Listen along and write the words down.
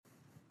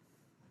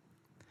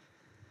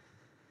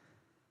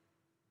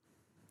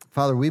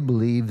Father, we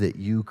believe that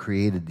you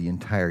created the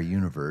entire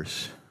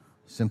universe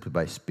simply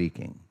by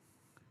speaking,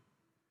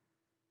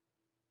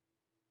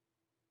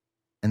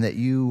 and that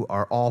you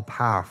are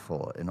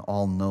all-powerful and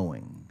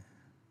all-knowing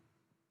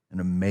and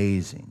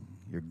amazing.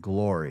 Your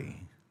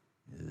glory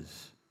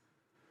is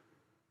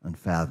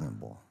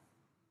unfathomable.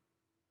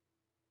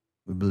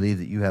 We believe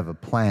that you have a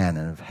plan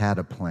and have had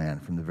a plan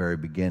from the very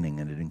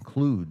beginning, and it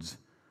includes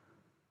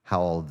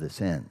how all of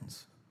this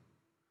ends.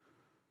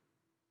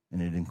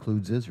 And it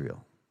includes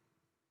Israel.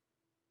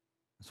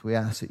 So we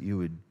ask that you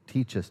would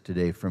teach us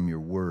today from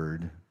your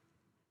word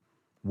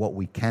what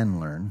we can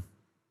learn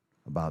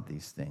about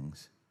these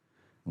things.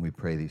 And we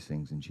pray these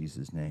things in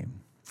Jesus' name.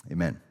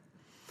 Amen.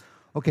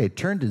 Okay,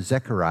 turn to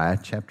Zechariah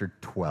chapter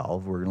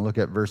 12. We're going to look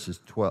at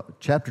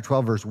chapter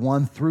 12, verse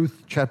 1 through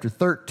chapter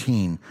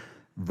 13,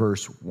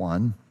 verse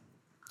 1.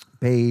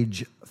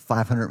 Page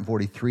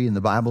 543 in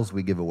the Bibles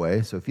we give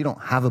away. So if you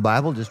don't have a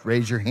Bible, just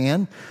raise your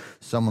hand.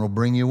 Someone will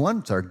bring you one.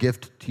 It's our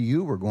gift to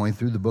you. We're going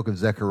through the book of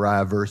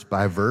Zechariah verse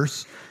by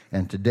verse.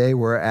 And today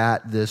we're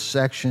at this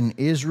section,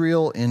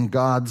 Israel in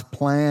God's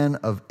plan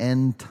of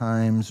end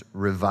times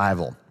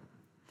revival.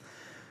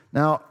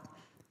 Now,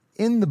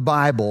 in the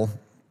Bible,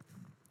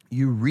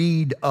 you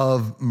read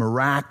of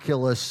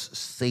miraculous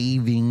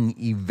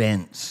saving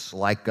events,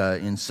 like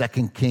in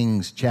 2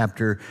 Kings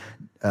chapter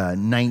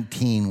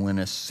 19, when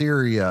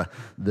Assyria,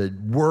 the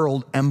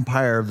world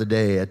empire of the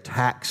day,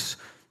 attacks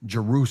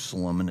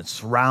Jerusalem, and it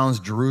surrounds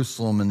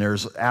Jerusalem, and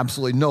there's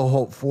absolutely no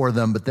hope for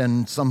them, but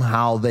then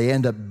somehow they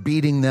end up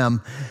beating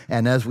them,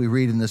 and as we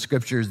read in the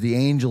scriptures, the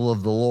angel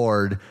of the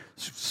Lord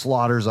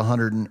slaughters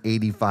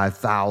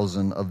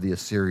 185,000 of the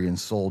Assyrian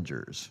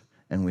soldiers,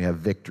 and we have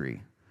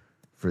victory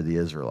for the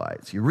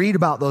Israelites. You read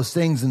about those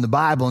things in the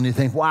Bible, and you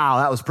think, wow,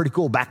 that was pretty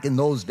cool back in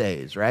those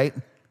days, right?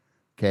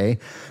 Okay,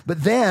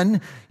 but then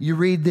you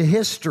read the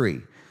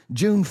history.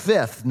 June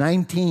 5th,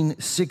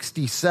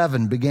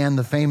 1967 began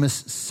the famous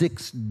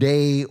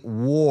Six-Day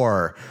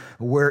War,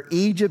 where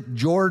Egypt,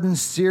 Jordan,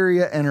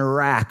 Syria, and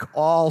Iraq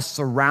all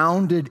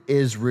surrounded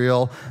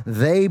Israel.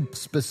 They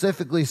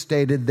specifically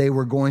stated they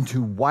were going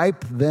to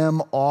wipe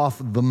them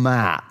off the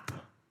map.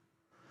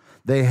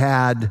 They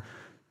had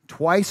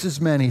twice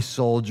as many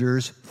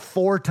soldiers,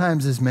 4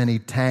 times as many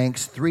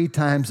tanks, 3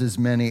 times as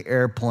many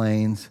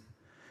airplanes,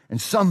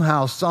 and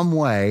somehow, some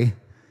way,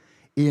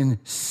 in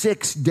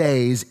 6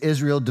 days,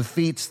 Israel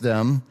defeats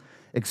them,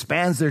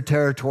 expands their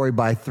territory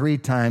by 3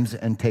 times,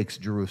 and takes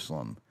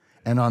Jerusalem.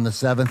 And on the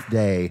 7th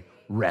day,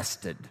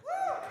 rested.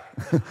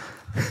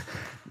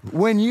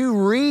 When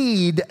you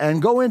read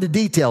and go into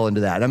detail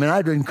into that, I mean,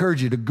 I'd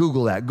encourage you to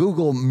Google that.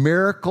 Google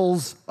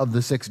miracles of the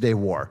 6-day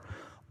war.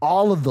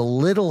 All of the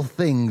little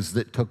things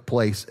that took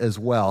place as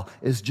well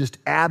is just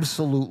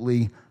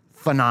absolutely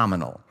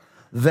phenomenal.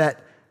 That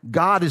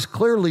God is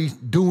clearly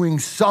doing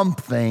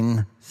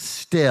something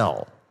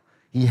still.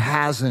 He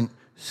hasn't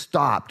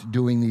stopped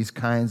doing these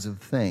kinds of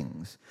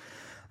things.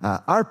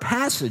 Our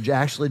passage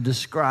actually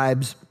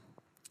describes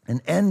an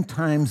end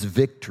times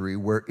victory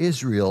where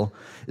Israel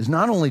is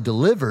not only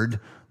delivered,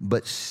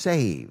 but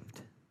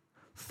saved,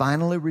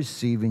 finally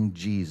receiving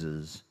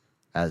Jesus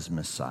as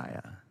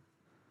Messiah.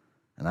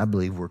 And I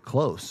believe we're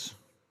close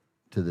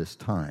to this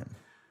time.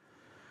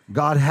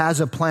 God has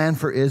a plan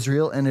for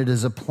Israel, and it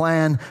is a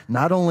plan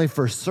not only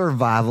for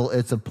survival,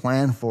 it's a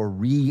plan for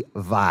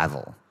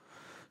revival.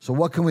 So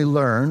what can we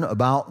learn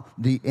about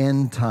the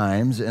end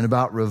times and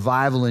about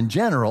revival in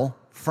general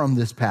from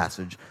this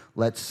passage?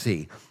 Let's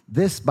see.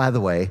 This, by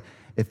the way,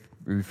 if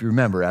you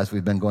remember, as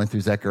we've been going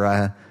through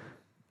Zechariah,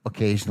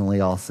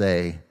 occasionally I'll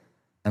say,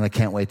 and I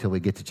can't wait till we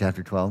get to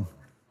chapter 12.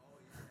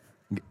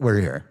 We're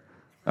here.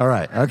 All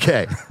right,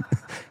 okay.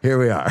 Here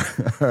we are.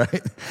 All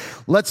right.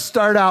 Let's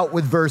start out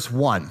with verse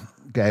 1,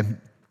 okay?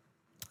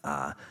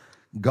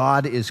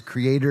 God is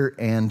creator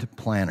and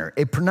planner.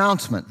 A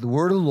pronouncement, the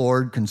word of the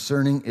Lord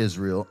concerning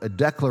Israel, a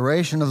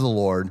declaration of the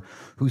Lord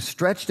who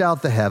stretched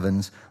out the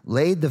heavens,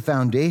 laid the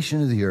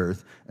foundation of the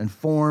earth, and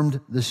formed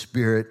the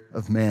spirit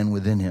of man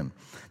within him.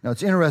 Now,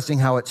 it's interesting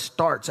how it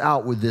starts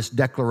out with this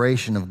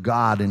declaration of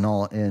God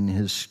in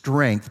his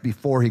strength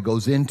before he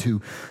goes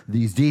into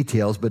these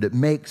details, but it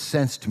makes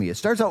sense to me. It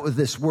starts out with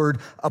this word,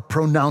 a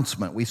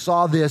pronouncement. We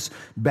saw this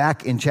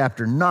back in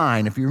chapter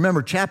 9. If you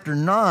remember, chapter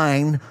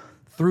 9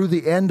 through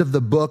the end of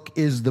the book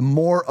is the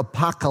more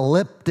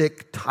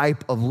apocalyptic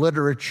type of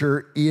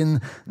literature in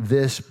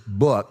this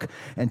book.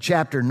 And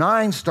chapter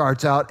 9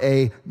 starts out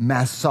a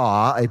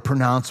massah, a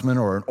pronouncement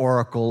or an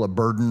oracle, a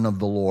burden of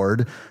the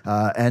Lord.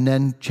 And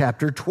then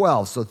chapter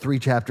 12, so 3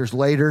 chapters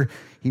later,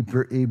 he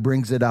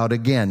brings it out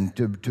again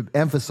to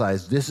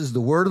emphasize this is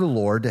the word of the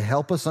Lord to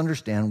help us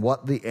understand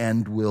what the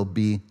end will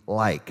be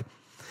like.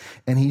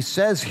 And he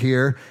says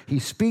here, he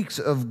speaks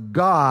of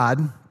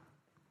God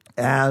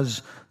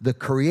as the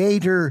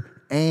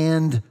creator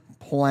and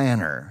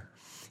planner.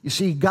 You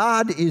see,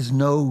 God is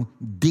no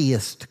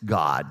deist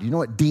God. You know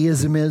what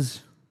deism is?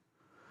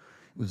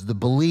 It was the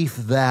belief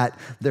that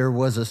there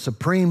was a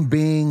supreme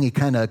being. He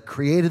kind of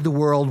created the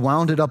world,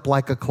 wound it up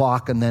like a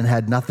clock, and then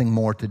had nothing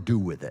more to do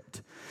with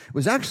it. It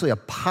was actually a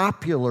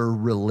popular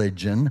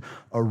religion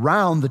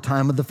around the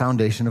time of the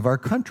foundation of our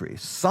country.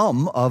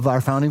 Some of our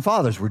founding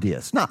fathers were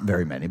deists. Not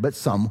very many, but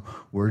some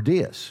were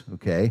deists,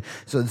 okay?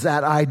 So it's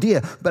that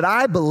idea. But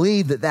I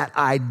believe that that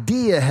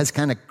idea has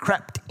kind of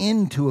crept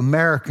into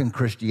American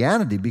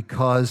Christianity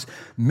because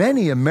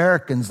many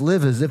Americans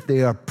live as if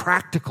they are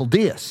practical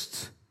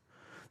deists.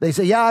 They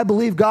say, yeah, I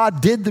believe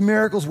God did the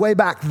miracles way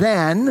back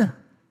then,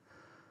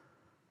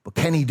 but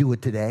can he do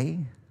it today?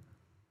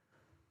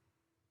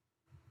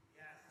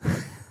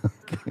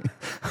 Okay.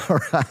 All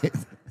right.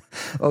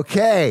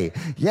 Okay.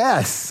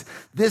 Yes.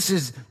 This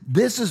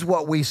is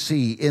what we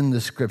see in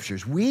the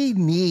scriptures. We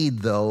need,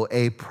 though,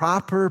 a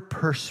proper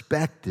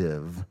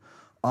perspective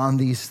on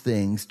these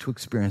things to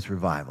experience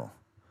revival.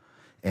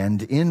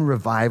 And in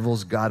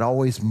revivals, God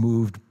always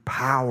moved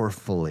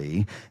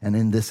powerfully. And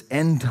in this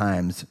end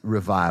times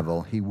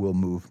revival, he will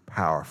move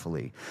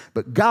powerfully.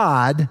 But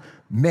God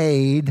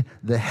made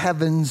the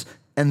heavens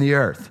and the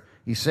earth.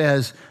 He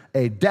says,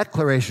 a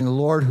declaration, the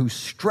Lord who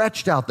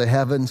stretched out the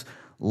heavens,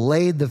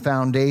 laid the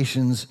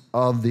foundations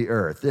of the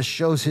earth. This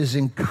shows his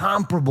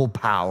incomparable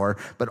power,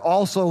 but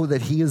also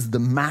that he is the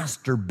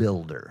master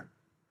builder.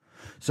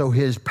 So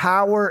his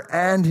power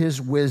and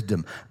his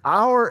wisdom.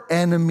 Our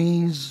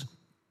enemies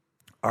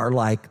are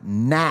like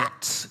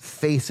gnats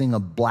facing a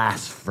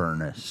blast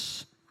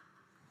furnace,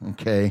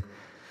 okay,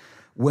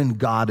 when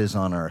God is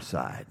on our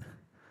side.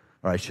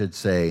 Or I should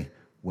say,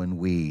 when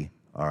we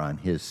are on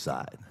his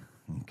side,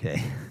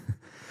 okay?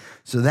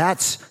 So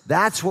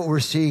that's what we're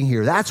seeing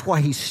here. That's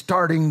why he's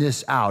starting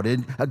this out.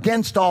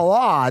 Against all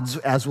odds,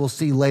 as we'll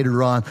see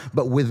later on,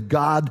 but with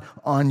God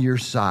on your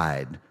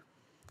side,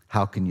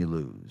 how can you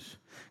lose?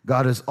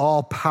 God is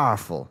all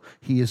powerful.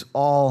 He is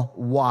all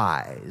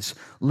wise.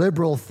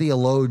 Liberal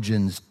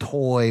theologians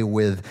toy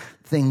with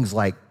things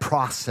like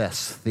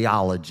process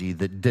theology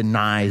that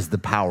denies the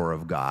power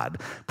of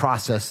God.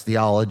 Process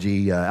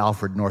theology,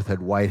 Alfred Northhead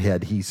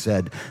Whitehead, he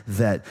said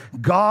that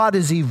God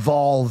is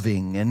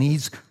evolving and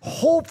he's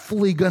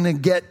hopefully going to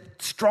get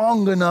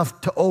strong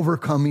enough to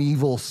overcome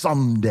evil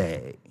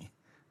someday.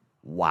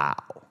 Wow.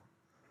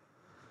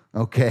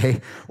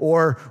 Okay,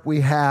 or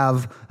we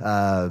have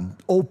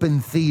open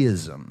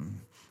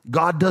theism.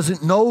 God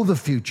doesn't know the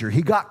future.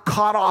 He got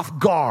caught off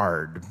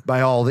guard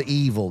by all the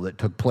evil that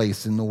took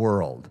place in the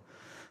world.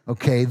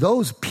 Okay,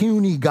 those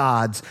puny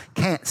gods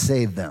can't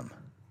save them.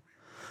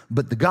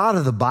 But the God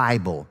of the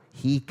Bible,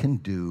 he can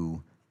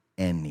do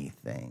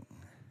anything.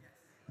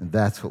 And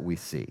that's what we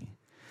see.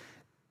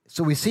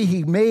 So we see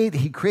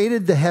he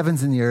created the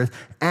heavens and the earth,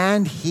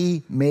 and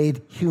he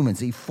made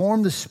humans. He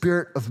formed the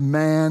spirit of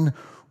man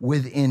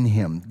within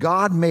him.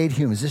 God made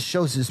humans. This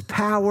shows his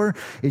power.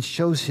 It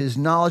shows his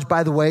knowledge.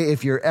 By the way,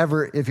 if you're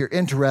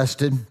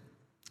interested,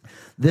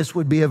 this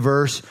would be a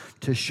verse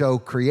to show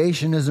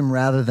creationism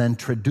rather than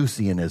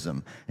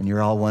traducianism. And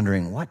you're all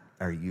wondering, what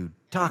are you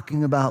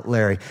talking about,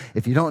 Larry?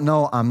 If you don't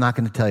know, I'm not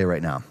going to tell you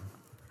right now.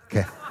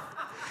 Okay.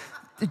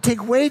 It'd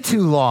take way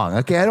too long.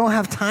 Okay, I don't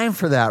have time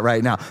for that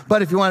right now.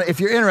 But if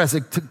you're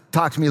interested,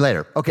 talk to me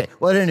later. Okay.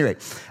 Well, at any rate,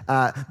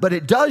 but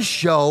it does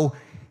show.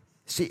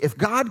 See, if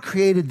God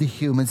created the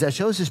humans, that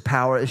shows his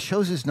power, it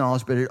shows his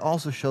knowledge, but it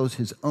also shows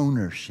his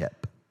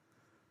ownership.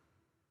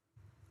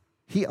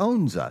 He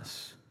owns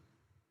us.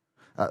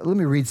 Let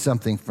me read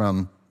something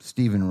from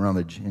Stephen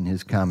Rummage in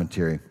his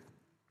commentary.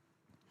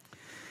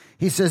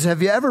 He says,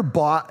 have you ever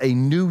bought a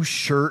new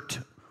shirt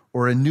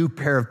or a new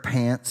pair of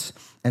pants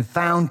and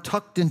found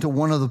tucked into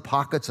one of the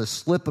pockets a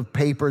slip of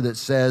paper that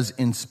says,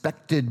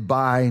 inspected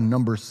by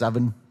number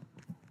 7? You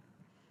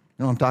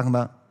know what I'm talking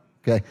about?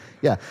 Okay,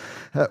 yeah,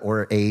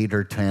 or 8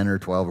 or 10 or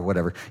 12 or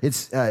whatever.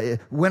 It's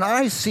when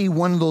I see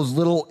one of those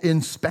little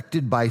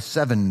inspected by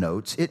 7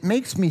 notes, it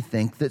makes me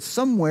think that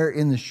somewhere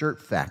in the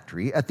shirt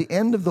factory, at the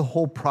end of the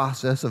whole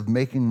process of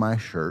making my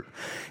shirt,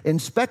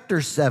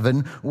 Inspector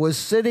 7 was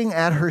sitting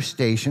at her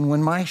station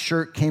when my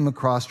shirt came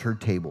across her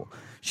table.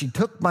 She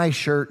took my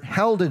shirt,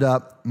 held it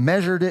up,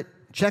 measured it,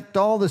 checked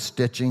all the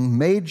stitching,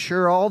 made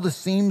sure all the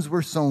seams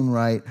were sewn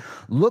right,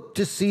 looked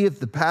to see if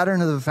the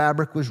pattern of the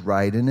fabric was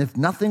right, and if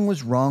nothing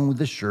was wrong with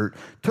the shirt,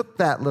 took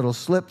that little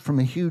slip from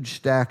a huge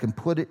stack and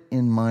put it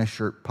in my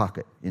shirt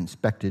pocket,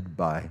 inspected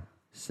by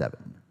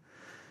 7.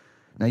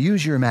 Now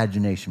use your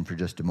imagination for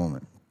just a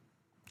moment.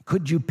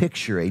 Could you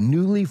picture a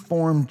newly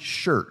formed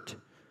shirt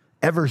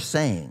ever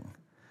saying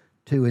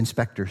to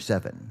Inspector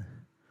 7,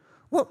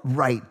 what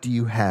right do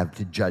you have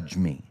to judge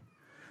me?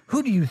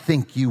 Who do you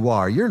think you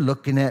are? You're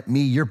looking at me,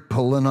 you're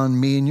pulling on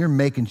me, and you're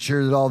making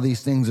sure that all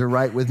these things are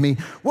right with me.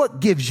 What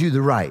gives you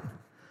the right?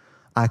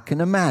 I can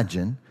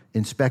imagine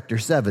Inspector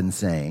 7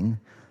 saying,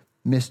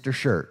 Mr.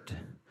 Shirt,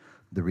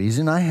 the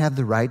reason I have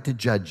the right to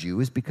judge you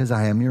is because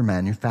I am your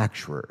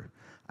manufacturer.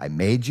 I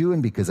made you,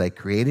 and because I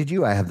created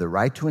you, I have the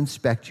right to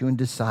inspect you and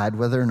decide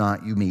whether or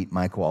not you meet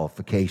my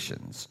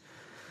qualifications.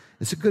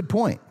 It's a good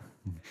point.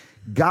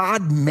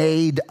 God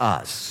made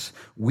us.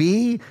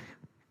 We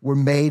were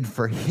made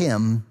for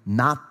him,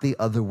 not the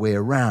other way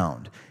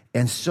around.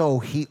 And so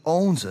he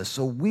owns us.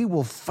 So we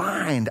will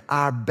find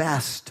our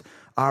best,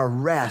 our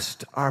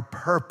rest, our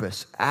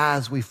purpose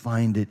as we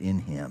find it in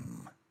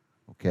him.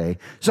 Okay?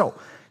 So,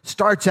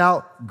 starts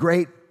out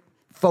great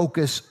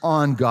focus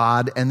on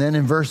God. And then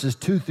in verses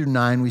 2 through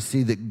 9, we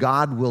see that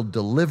God will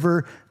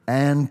deliver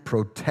and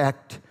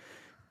protect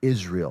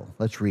Israel.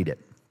 Let's read it.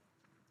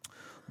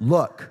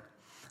 Look,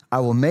 I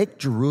will make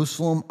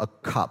Jerusalem a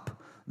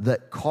cup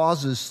that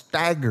causes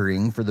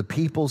staggering for the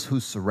peoples who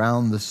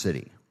surround the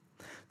city.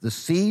 The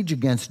siege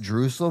against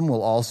Jerusalem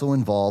will also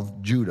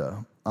involve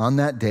Judah. On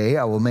that day,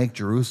 I will make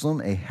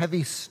Jerusalem a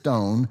heavy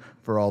stone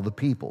for all the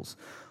peoples.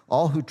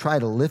 All who try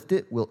to lift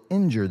it will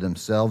injure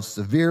themselves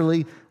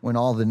severely when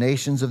all the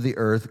nations of the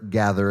earth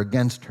gather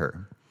against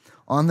her.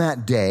 On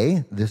that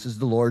day, this is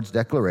the Lord's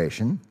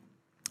declaration,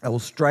 I will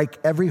strike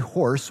every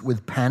horse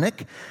with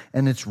panic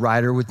and its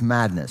rider with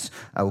madness.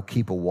 I will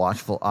keep a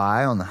watchful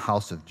eye on the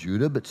house of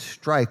Judah, but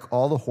strike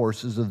all the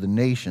horses of the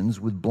nations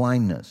with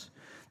blindness.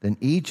 Then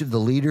each of the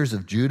leaders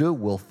of Judah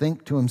will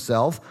think to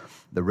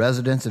himself, the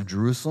residents of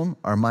Jerusalem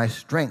are my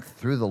strength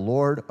through the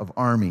Lord of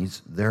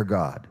armies, their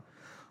God.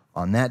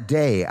 On that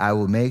day, I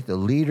will make the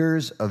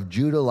leaders of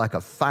Judah like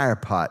a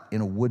firepot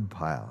in a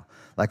woodpile.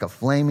 Like a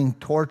flaming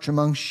torch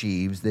among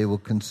sheaves, they will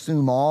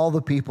consume all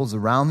the peoples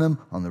around them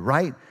on the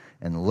right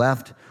and the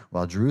left,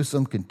 while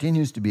Jerusalem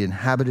continues to be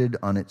inhabited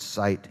on its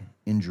site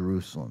in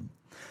Jerusalem.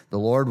 The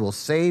Lord will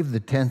save the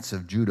tents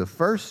of Judah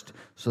first,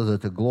 so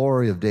that the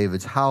glory of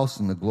David's house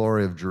and the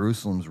glory of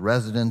Jerusalem's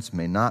residents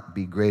may not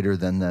be greater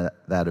than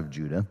that of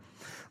Judah.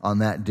 On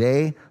that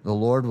day, the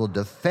Lord will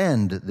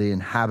defend the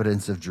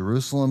inhabitants of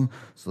Jerusalem,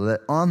 so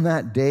that on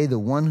that day, the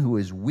one who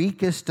is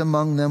weakest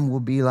among them will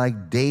be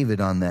like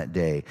David on that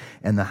day.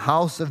 And the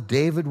house of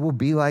David will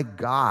be like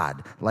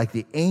God, like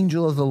the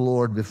angel of the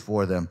Lord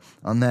before them.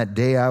 On that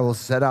day, I will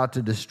set out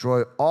to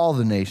destroy all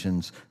the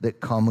nations that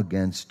come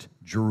against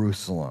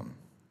Jerusalem.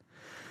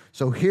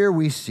 So here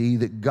we see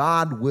that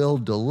God will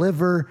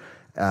deliver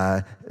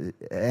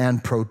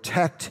and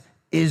protect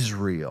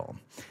Israel.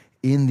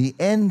 In the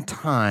end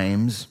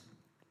times,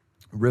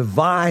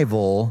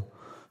 revival,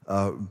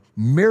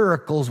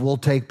 miracles will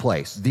take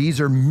place. These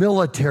are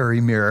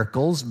military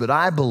miracles, but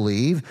I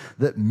believe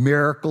that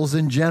miracles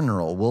in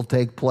general will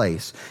take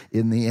place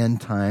in the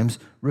end times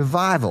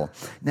revival.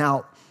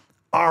 Now,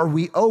 are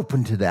we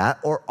open to that,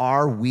 or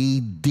are we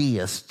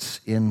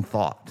deists in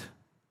thought?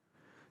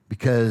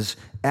 Because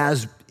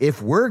as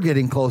if we're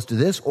getting close to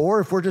this, or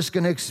if we're just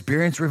going to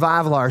experience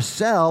revival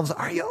ourselves,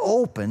 are you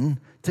open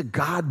to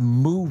God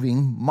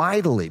moving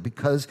mightily?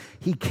 Because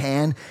he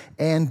can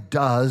and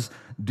does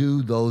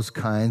do those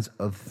kinds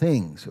of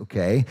things,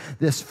 okay?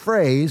 This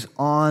phrase,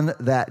 on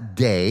that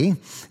day,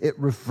 it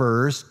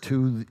refers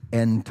to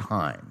end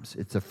times.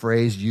 It's a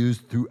phrase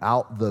used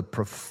throughout the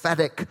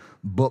prophetic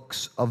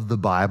books of the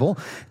Bible.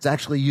 It's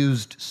actually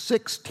used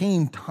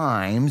 16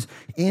 times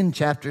in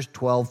chapters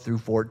 12 through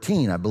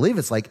 14. I believe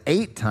it's like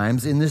 8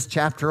 times in this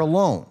chapter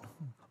alone.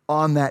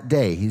 On that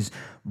day, he's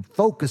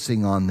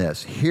focusing on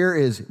this. Here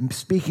is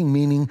speaking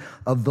meaning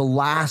of the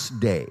last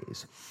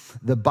days.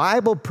 The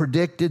Bible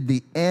predicted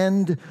the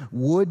end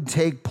would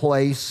take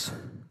place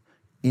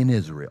in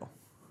Israel.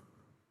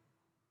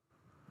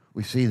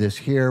 We see this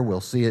here.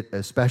 We'll see it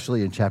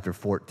especially in chapter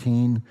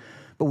 14.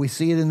 But we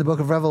see it in the book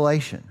of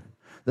Revelation.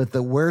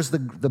 That where's the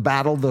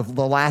battle,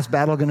 the last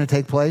battle going to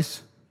take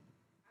place?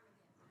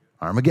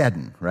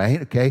 Armageddon,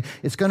 right? Okay.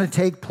 It's going to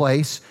take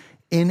place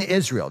in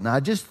Israel. Now,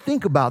 just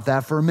think about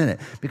that for a minute.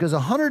 Because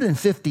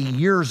 150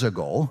 years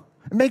ago,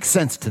 it makes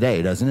sense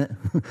today, doesn't it?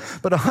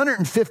 But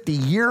 150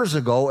 years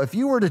ago, if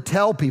you were to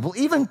tell people,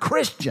 even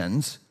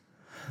Christians,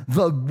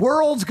 the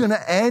world's going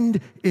to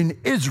end in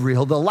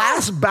Israel, the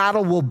last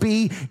battle will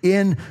be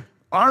in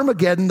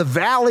Armageddon, the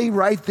valley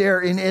right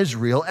there in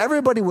Israel,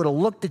 everybody would have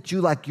looked at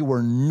you like you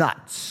were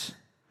nuts.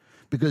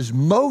 Because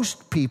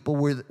most people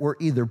were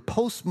either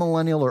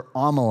post-millennial or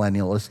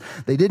amillennialists.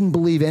 They didn't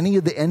believe any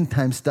of the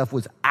end-time stuff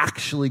was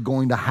actually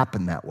going to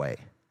happen that way.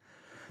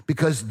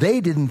 Because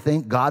they didn't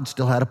think God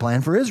still had a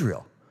plan for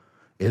Israel.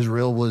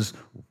 Israel was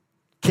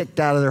kicked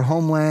out of their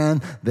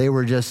homeland. They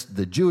were just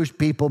the Jewish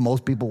people.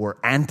 Most people were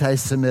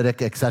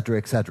anti-Semitic, et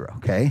cetera,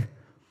 okay?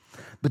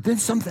 But then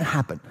something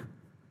happened.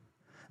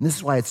 And this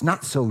is why it's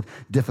not so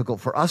difficult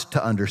for us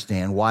to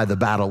understand why the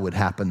battle would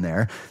happen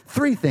there.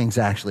 3 things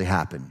actually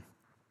happened.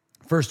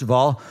 First of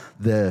all,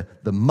 the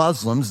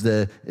Muslims,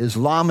 the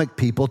Islamic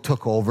people,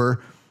 took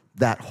over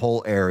that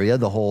whole area,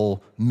 the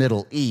whole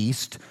Middle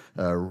East,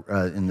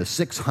 in the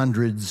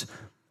 600s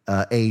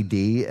AD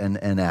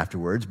and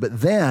afterwards.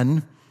 But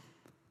then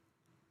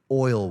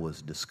oil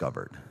was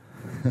discovered.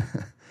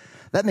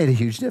 That made a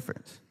huge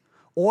difference.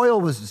 Oil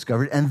was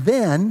discovered, and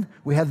then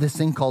we have this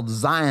thing called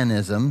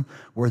Zionism,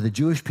 where the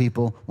Jewish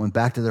people went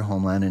back to their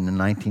homeland and in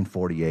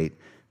 1948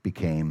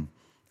 became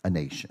a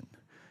nation.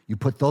 You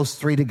put those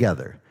 3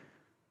 together.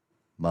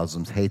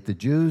 Muslims hate the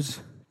Jews.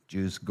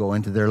 Jews go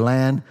into their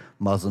land.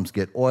 Muslims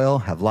get oil,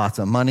 have lots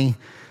of money.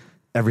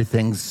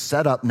 Everything's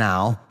set up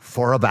now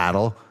for a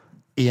battle.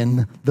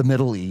 in the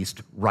Middle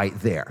East right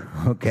there,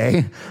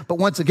 okay? But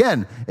once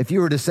again, if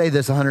you were to say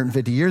this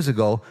 150 years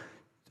ago,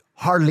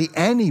 hardly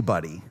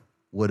anybody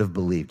would have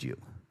believed you.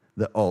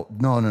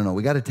 No,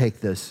 we got to take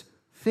this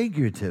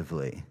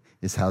figuratively,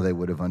 is how they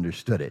would have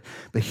understood it.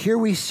 But here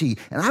we see,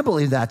 and I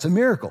believe that's a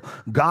miracle.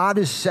 God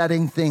is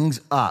setting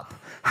things up.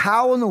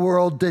 How in the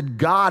world did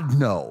God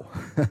know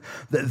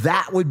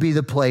that would be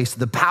the place,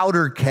 the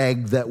powder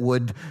keg that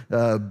would,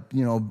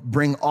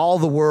 bring all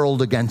the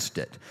world against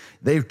it?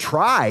 They've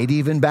tried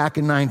even back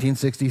in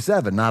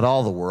 1967. Not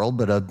all the world,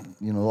 but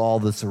all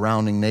the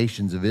surrounding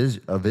nations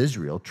of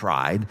Israel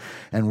tried.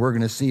 And we're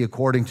going to see,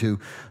 according to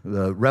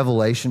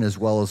Revelation as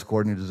well as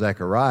according to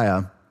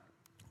Zechariah,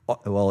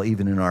 well,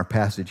 even in our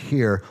passage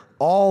here,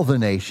 all the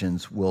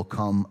nations will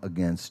come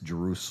against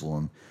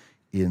Jerusalem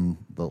in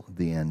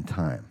the end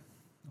time.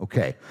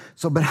 Okay,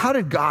 but how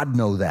did God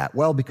know that?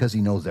 Well, because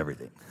he knows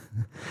everything.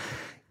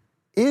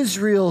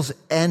 Israel's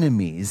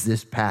enemies,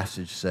 this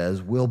passage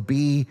says, will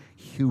be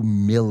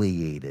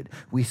humiliated.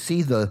 We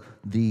see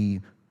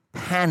the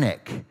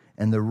panic,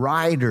 and the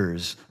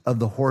riders of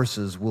the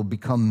horses will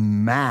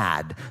become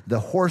mad. The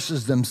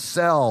horses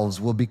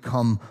themselves will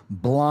become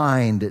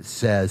blind, it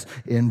says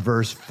in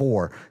verse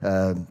 4.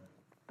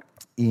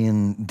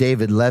 In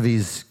David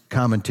Levy's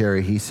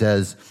commentary, he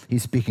says,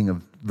 he's speaking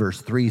of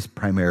verse 3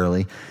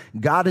 primarily,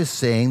 God is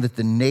saying that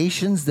the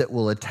nations that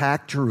will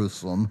attack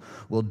Jerusalem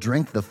will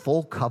drink the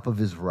full cup of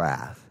his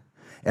wrath.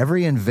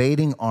 Every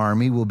invading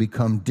army will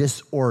become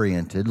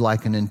disoriented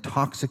like an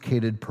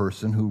intoxicated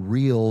person who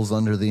reels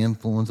under the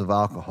influence of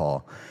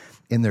alcohol.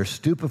 In their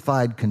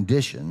stupefied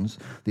conditions,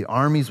 the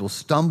armies will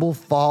stumble,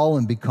 fall,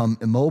 and become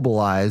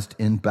immobilized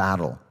in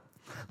battle.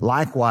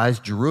 Likewise,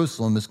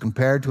 Jerusalem is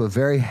compared to a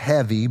very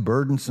heavy,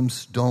 burdensome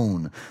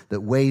stone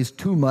that weighs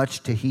too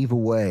much to heave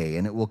away,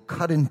 and it will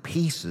cut in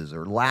pieces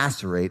or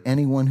lacerate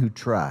anyone who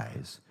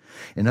tries.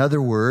 In other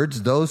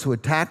words, those who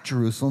attack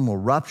Jerusalem will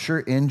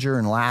rupture, injure,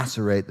 and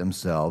lacerate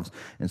themselves.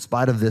 In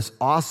spite of this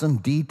awesome,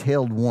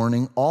 detailed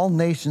warning, all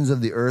nations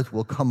of the earth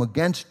will come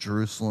against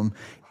Jerusalem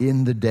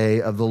in the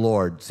day of the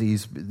Lord. See,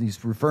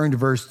 he's referring to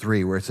verse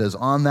 3, where it says,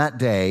 on that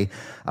day,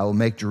 I will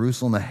make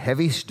Jerusalem a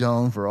heavy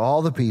stone for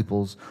all the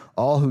peoples.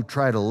 All who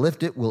try to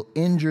lift it will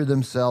injure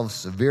themselves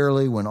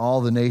severely when all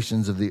the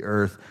nations of the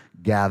earth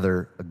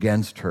gather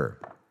against her.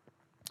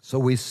 So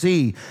we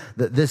see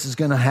that this is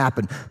going to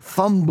happen.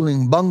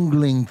 Fumbling,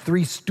 bungling,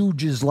 Three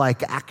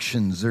Stooges-like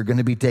actions are going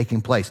to be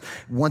taking place.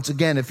 Once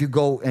again, if you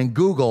go and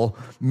Google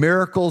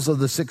miracles of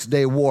the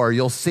Six-Day War,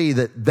 you'll see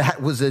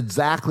that was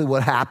exactly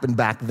what happened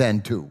back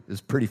then too.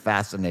 It's pretty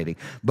fascinating.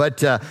 But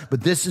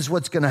this is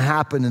what's going to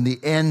happen in the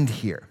end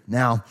here.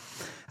 Now,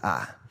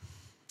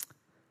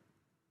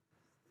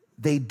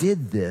 they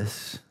did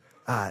this.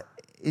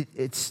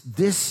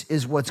 This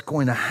is what's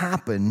going to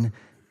happen.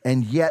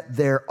 And yet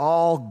they're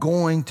all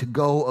going to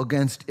go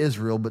against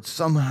Israel, but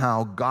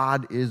somehow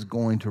God is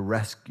going to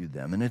rescue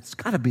them. And it's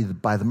got to be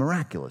by the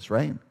miraculous,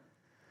 right?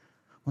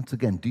 Once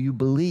again, do you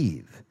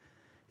believe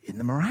in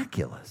the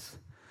miraculous?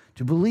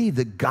 Do you believe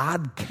that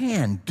God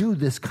can do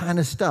this kind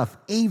of stuff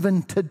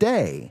even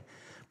today?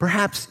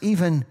 Perhaps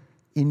even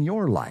in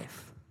your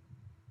life?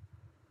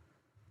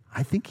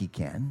 I think he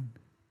can.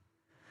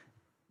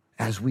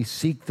 As we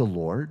seek the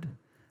Lord,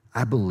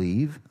 I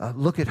believe.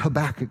 Look at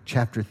Habakkuk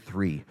chapter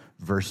 3,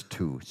 verse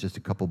 2. It's just a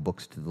couple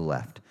books to the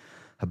left.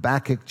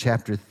 Habakkuk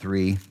chapter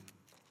 3,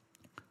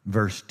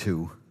 verse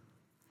 2.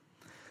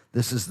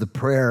 This is the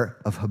prayer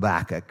of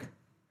Habakkuk.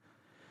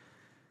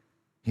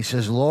 He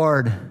says,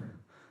 Lord,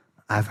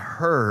 I've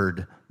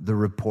heard the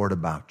report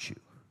about you.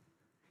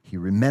 He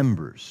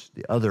remembers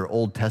the other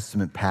Old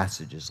Testament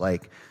passages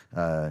like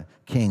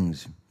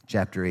Kings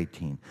chapter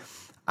 18.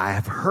 I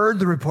have heard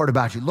the report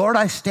about you. Lord,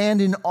 I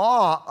stand in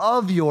awe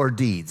of your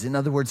deeds. In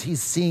other words,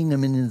 he's seeing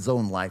them in his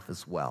own life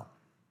as well.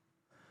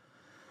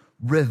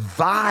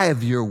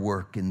 Revive your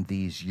work in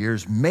these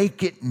years.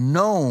 Make it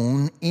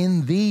known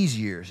in these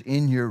years.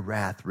 In your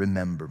wrath,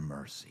 remember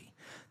mercy.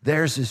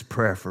 There's his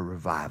prayer for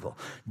revival.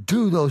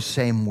 Do those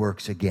same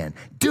works again.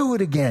 Do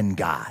it again,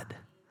 God.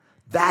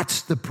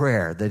 That's the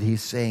prayer that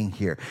he's saying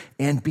here.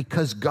 And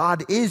because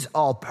God is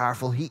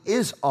all-powerful, he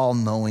is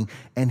all-knowing,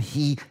 and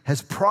he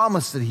has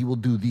promised that he will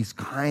do these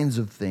kinds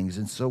of things,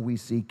 and so we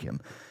seek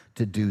him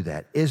to do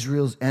that.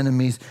 Israel's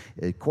enemies,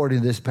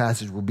 according to this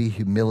passage, will be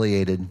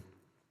humiliated,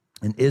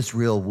 and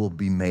Israel will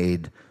be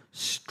made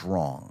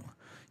strong.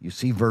 You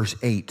see verse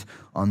 8,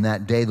 on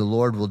that day the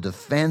Lord will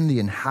defend the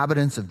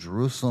inhabitants of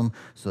Jerusalem,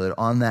 so that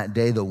on that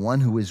day the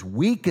one who is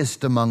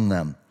weakest among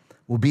them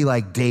will be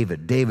like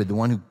David, the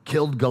one who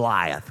killed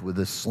Goliath with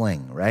a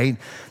sling, right?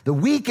 The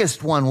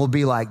weakest one will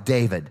be like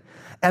David.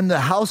 And the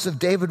house of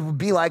David will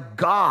be like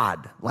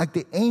God, like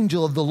the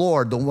angel of the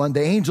Lord.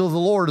 The angel of the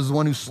Lord is the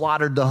one who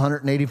slaughtered the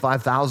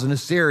 185,000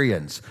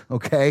 Assyrians,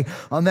 okay?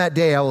 On that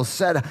day I will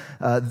set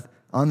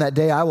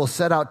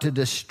out to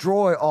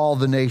destroy all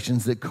the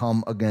nations that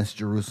come against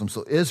Jerusalem.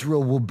 So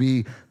Israel will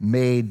be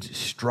made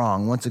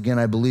strong. Once again,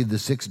 I believe the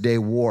 6-Day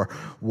War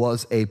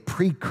was a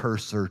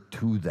precursor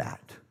to that.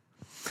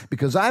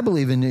 Because I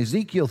believe in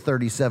Ezekiel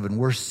 37,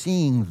 we're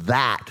seeing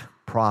that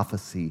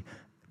prophecy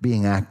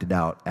being acted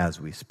out as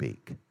we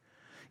speak.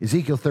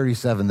 Ezekiel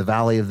 37, the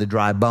valley of the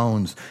dry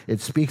bones,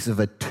 it speaks of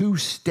a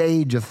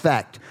two-stage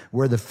effect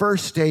where the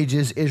first stage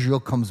is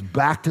Israel comes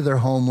back to their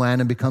homeland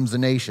and becomes a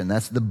nation.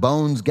 That's the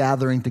bones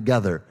gathering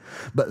together.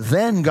 But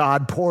then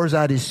God pours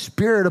out his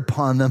Spirit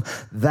upon them,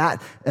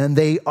 and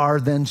they are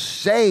then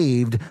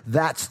saved.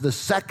 That's the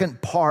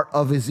second part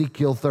of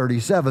Ezekiel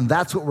 37.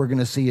 That's what we're going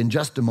to see in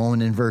just a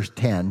moment in verse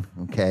 10,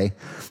 okay?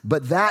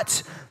 But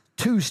that's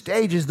two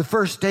stages. The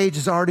first stage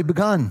has already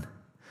begun.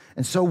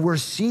 And so we're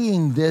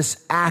seeing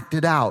this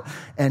acted out.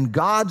 And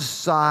God's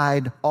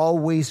side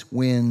always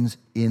wins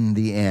in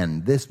the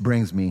end. This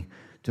brings me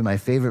to my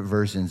favorite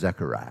verse in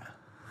Zechariah.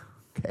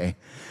 Okay?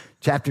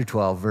 Chapter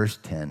 12, verse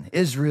 10.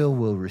 Israel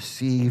will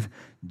receive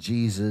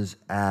Jesus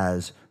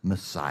as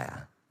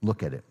Messiah.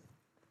 Look at it.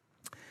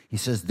 He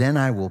says, "Then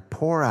I will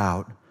pour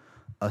out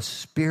a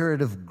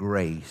spirit of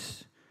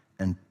grace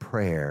and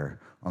prayer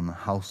on the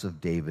house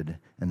of David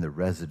and the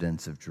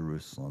residents of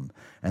Jerusalem.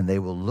 And they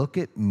will look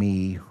at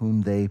me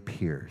whom they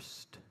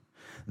pierced.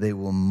 They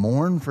will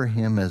mourn for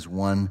him as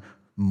one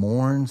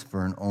mourns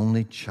for an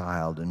only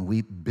child, and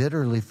weep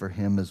bitterly for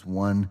him as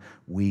one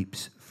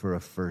weeps for a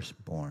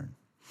firstborn.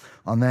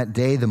 On that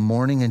day, the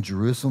mourning in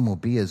Jerusalem will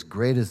be as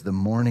great as the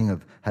mourning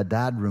of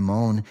Hadad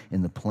Rimmon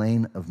in the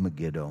plain of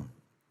Megiddo.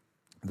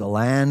 The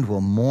land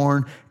will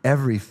mourn,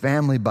 every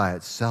family by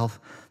itself,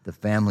 the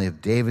family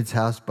of David's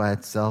house by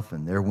itself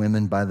and their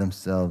women by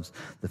themselves,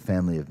 the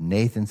family of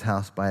Nathan's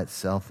house by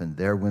itself and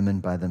their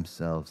women by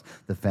themselves,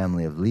 the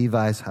family of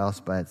Levi's house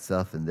by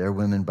itself and their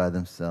women by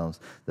themselves,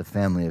 the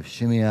family of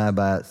Shimei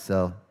by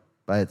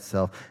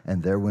itself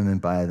and their women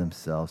by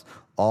themselves,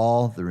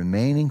 all the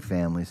remaining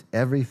families,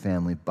 every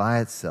family by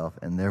itself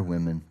and their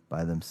women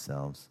by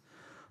themselves.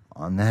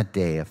 On that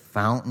day, a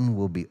fountain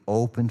will be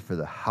opened for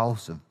the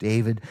house of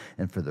David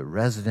and for the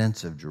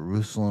residents of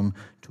Jerusalem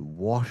to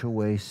wash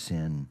away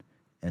sin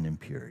and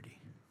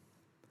impurity."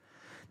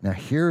 Now,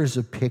 here is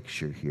a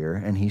picture here,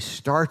 and he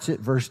starts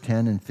at verse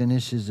 10 and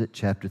finishes at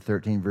chapter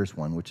 13, verse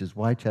 1, which is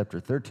why chapter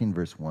 13,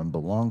 verse 1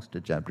 belongs to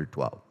chapter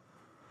 12.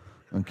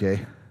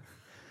 Okay?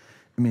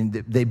 I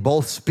mean, they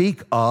both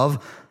speak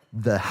of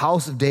the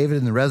house of David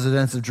and the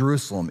residents of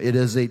Jerusalem. It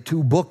is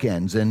two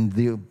bookends, and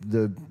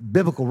the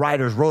biblical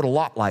writers wrote a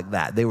lot like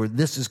that.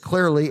 This is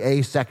clearly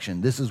a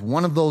section. This is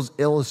one of those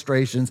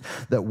illustrations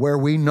that where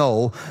we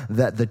know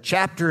that the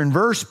chapter and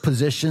verse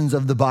positions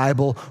of the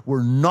Bible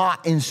were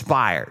not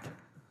inspired.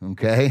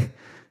 Okay?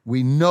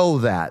 We know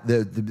that.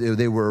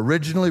 They were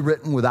originally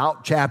written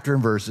without chapter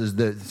and verses.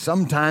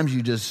 Sometimes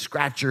you just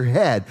scratch your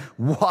head.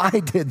 Why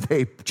did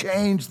they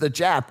change the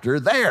chapter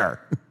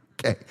there?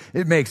 Okay,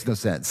 it makes no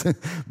sense.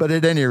 But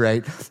at any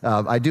rate,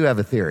 I do have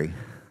a theory,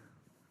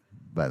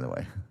 by the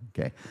way,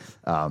 okay,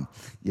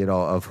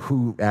 of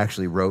who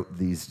actually wrote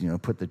these,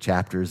 put the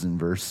chapters and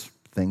verse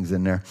things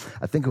in there.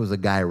 I think it was a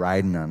guy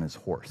riding on his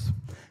horse.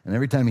 And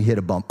every time he hit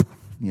a bump,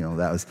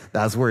 that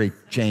was where he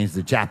changed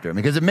the chapter.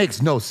 Because it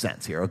makes no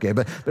sense here, okay?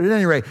 But at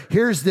any rate,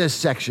 here's this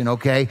section,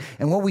 okay?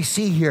 And what we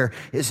see here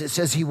is it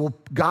says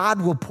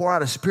God will pour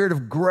out a spirit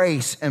of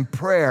grace and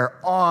prayer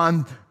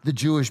on the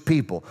Jewish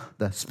people,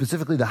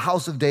 specifically the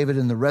house of David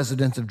and the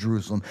residents of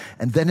Jerusalem.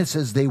 And then it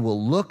says they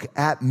will look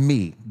at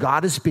me.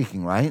 God is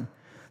speaking, right?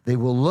 They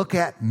will look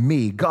at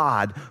me,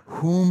 God,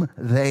 whom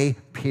they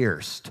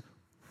pierced.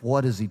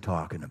 What is he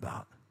talking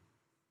about?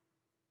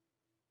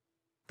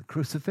 The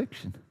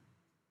crucifixion.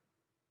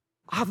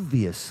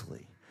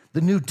 Obviously,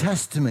 the New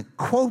Testament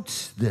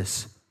quotes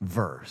this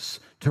verse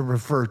to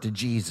refer to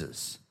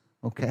Jesus,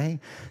 okay?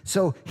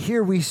 So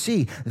here we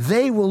see,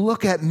 they will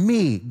look at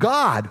me,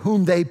 God,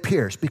 whom they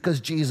pierced,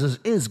 because Jesus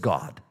is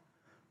God,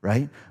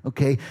 right?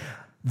 Okay?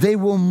 They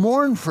will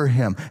mourn for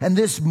him. And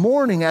this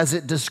mourning, as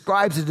it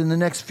describes it in the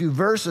next few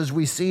verses,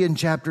 we see in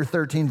chapter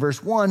 13,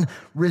 verse 1,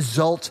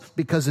 results,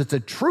 because it's a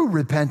true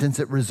repentance,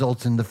 it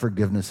results in the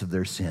forgiveness of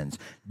their sins.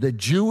 The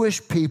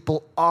Jewish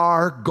people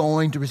are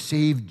going to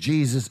receive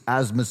Jesus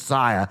as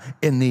Messiah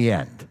in the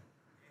end.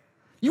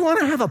 You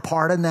want to have a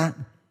part in that?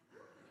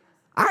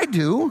 I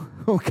do,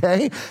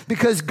 okay?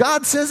 Because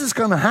God says it's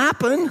going to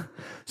happen.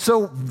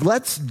 So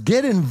let's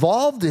get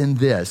involved in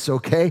this,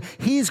 okay?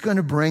 He's going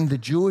to bring the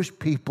Jewish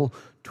people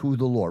to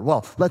the Lord.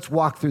 Well, let's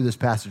walk through this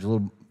passage a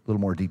little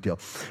more detail.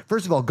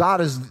 First of all,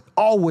 God is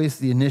always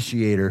the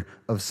initiator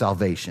of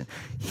salvation.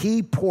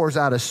 He pours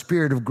out a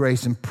spirit of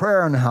grace and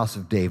prayer on the house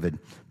of David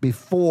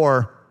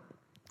before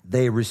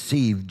they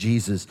receive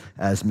Jesus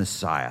as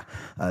Messiah.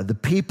 The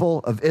people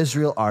of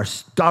Israel are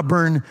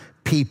stubborn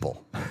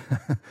people,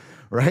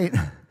 right?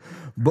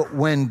 But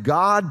when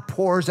God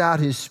pours out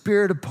his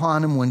spirit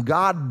upon them, when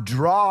God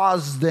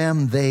draws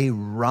them, they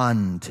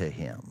run to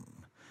him.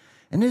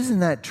 And isn't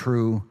that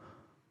true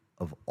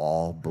of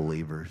all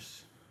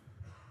believers?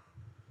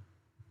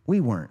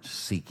 We weren't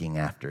seeking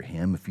after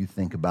him. If you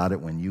think about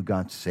it, when you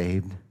got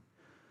saved,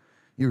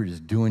 you were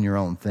just doing your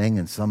own thing,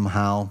 and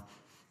somehow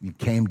you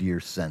came to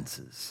your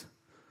senses.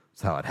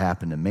 That's how it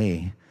happened to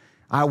me.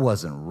 I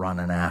wasn't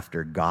running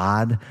after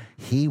God.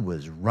 He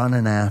was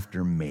running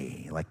after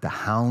me like the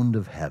hound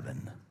of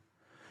heaven.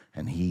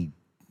 And he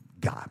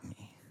got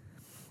me.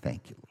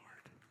 Thank you,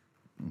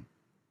 Lord.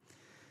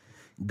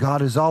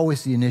 God is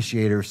always the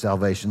initiator of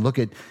salvation. Look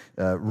at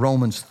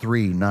Romans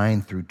 3,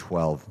 9 through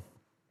 12.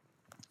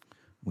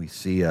 We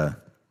see a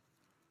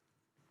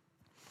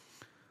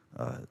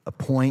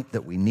point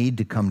that we need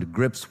to come to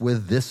grips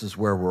with. This is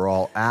where we're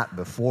all at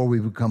before we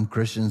become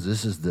Christians.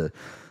 This is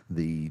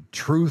the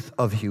truth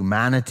of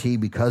humanity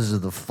because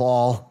of the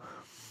fall.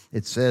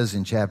 It says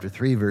in chapter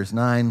 3, verse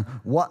 9,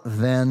 "What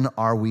then,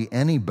 are we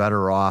any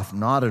better off?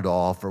 Not at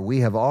all, for we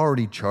have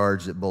already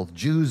charged that both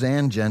Jews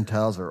and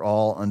Gentiles are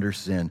all under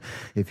sin."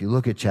 If you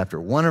look at chapter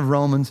 1 of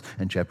Romans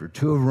and chapter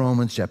 2 of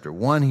Romans, chapter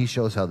 1, he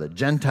shows how the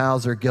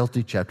Gentiles are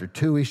guilty. Chapter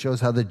 2, he shows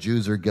how the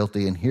Jews are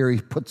guilty. And here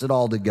he puts it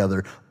all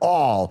together.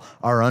 All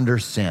are under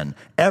sin.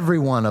 Every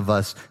one of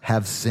us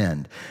have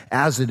sinned.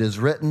 As it is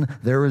written,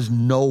 there is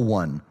no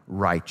one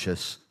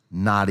righteous,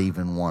 not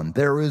even one.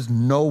 There is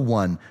no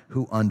one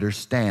who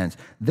understands.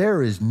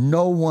 There is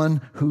no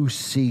one who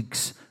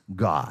seeks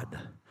God.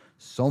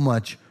 So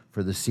much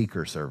for the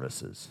seeker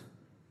services.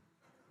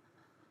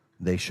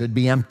 They should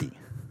be empty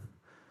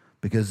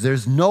because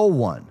there's no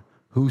one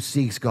who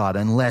seeks God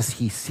unless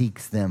he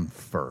seeks them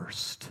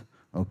first.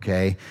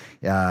 Okay?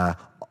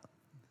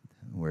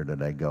 Where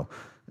did I go?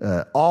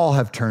 All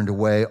have turned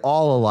away.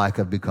 All alike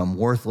have become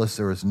worthless.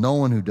 There is no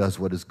one who does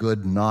what is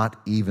good, not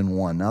even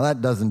one. Now,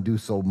 that doesn't do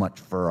so much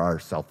for our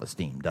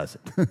self-esteem, does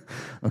it?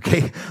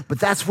 Okay? But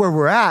that's where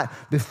we're at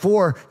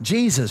before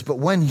Jesus. But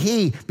when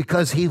he,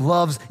 because he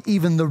loves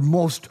even the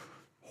most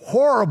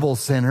horrible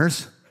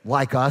sinners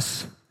like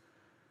us,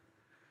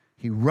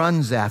 he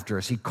runs after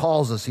us. He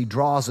calls us. He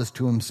draws us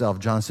to himself.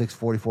 John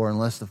 6:44,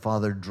 "Unless the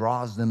Father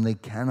draws them, they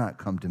cannot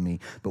come to me.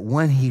 But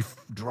when he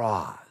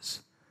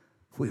draws,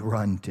 we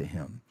run to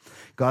him."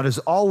 God is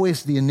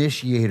always the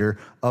initiator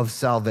of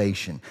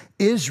salvation.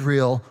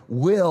 Israel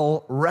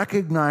will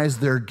recognize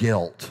their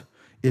guilt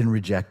in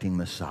rejecting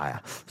Messiah.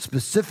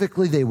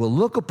 Specifically, they will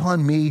look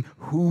upon me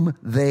whom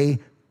they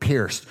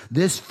pierced.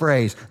 This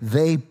phrase,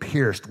 they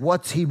pierced,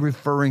 what's he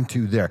referring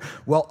to there?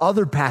 Well,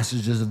 other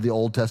passages of the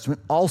Old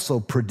Testament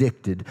also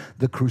predicted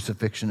the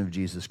crucifixion of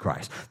Jesus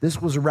Christ.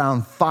 This was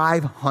around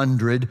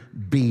 500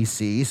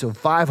 BC, so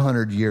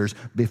 500 years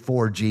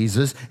before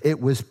Jesus.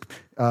 It was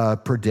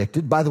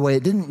predicted. By the way,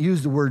 it didn't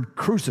use the word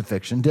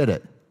crucifixion, did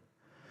it?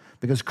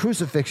 Because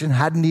crucifixion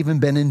hadn't even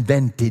been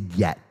invented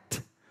yet.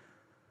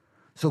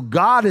 So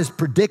God is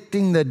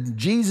predicting that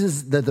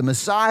the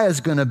Messiah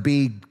is going to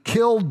be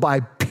killed by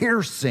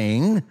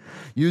piercing,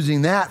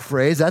 using that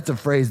phrase. That's a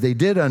phrase they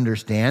did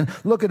understand.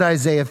 Look at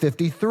Isaiah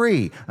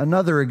 53,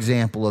 another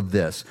example of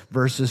this,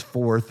 verses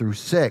 4 through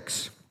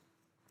 6.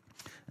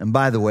 And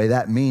by the way,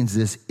 that means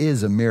this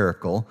is a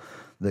miracle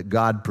that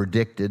God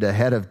predicted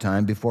ahead of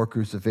time before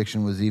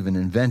crucifixion was even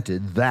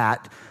invented,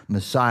 that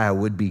Messiah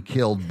would be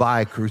killed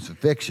by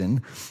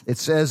crucifixion. It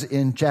says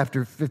in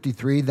chapter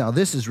 53, now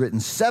this is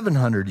written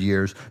 700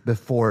 years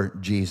before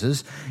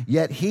Jesus,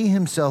 "Yet he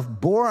himself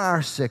bore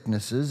our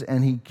sicknesses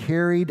and he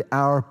carried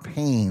our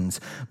pains.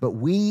 But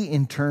we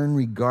in turn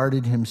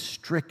regarded him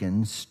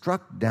stricken,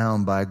 struck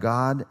down by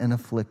God and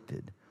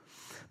afflicted.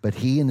 But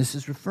he," and this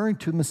is referring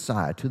to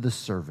Messiah, to the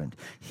servant,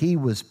 "he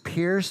was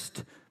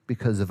pierced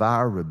because of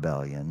our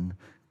rebellion,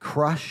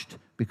 crushed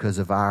because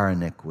of our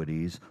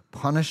iniquities.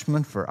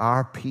 Punishment for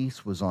our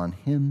peace was on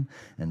him,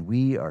 and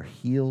we are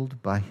healed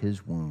by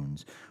his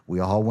wounds. We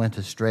all went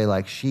astray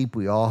like sheep.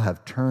 We all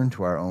have turned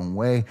to our own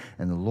way,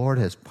 and the Lord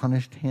has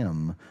punished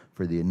him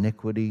for the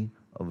iniquity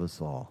of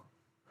us all."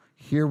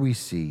 Here we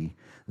see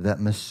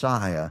that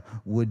Messiah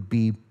would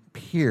be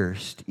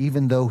pierced,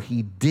 even though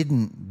he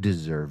didn't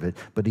deserve it,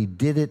 but he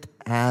did it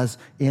as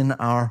in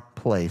our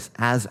place,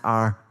 as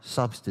our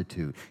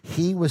substitute.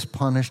 He was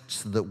punished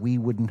so that we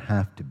wouldn't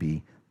have to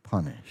be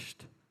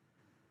punished.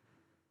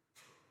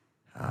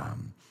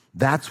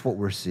 That's what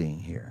we're seeing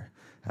here.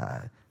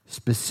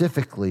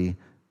 Specifically,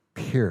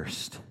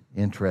 pierced,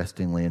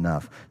 interestingly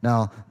enough.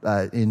 Now,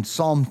 in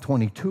Psalm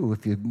 22,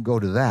 if you go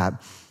to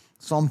that,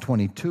 Psalm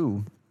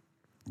 22,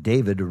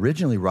 David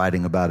originally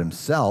writing about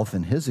himself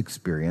and his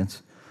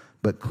experience,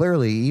 but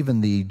clearly,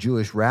 even the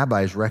Jewish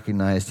rabbis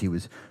recognized he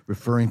was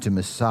referring to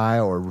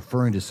Messiah or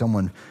referring to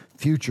someone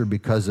future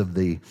because of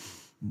the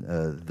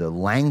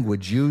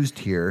language used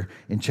here.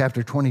 In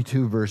chapter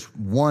 22, verse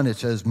 1, it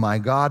says, my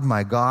God,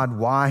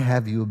 why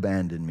have you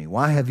abandoned me?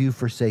 Why have you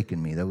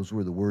forsaken me?" Those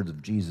were the words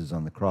of Jesus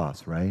on the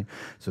cross, right?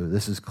 So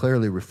this is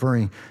clearly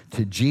referring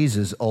to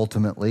Jesus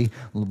ultimately.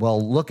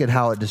 Well, look at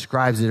how it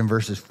describes it in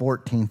verses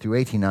 14 through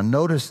 18. Now,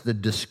 notice the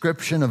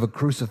description of a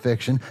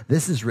crucifixion.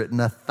 This is written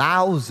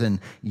 1,000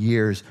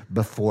 years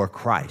before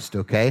Christ,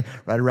 okay?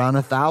 Right around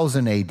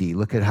 1000 AD.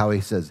 Look at how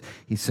he says.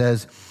 He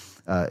says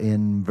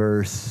in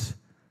verse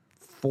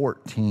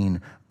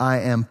 14, "I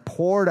am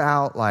poured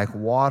out like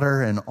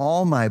water and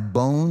all my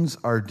bones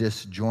are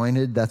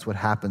disjointed." That's what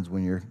happens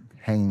when you're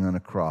hanging on a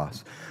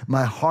cross.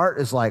 My heart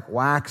is like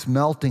wax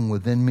melting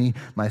within me.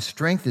 My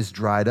strength is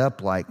dried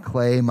up like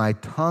clay. My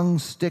tongue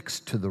sticks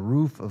to the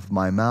roof of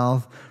my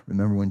mouth.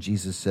 Remember when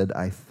Jesus said,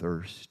 I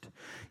thirst.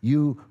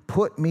 You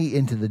put me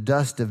into the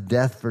dust of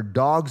death, for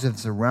dogs have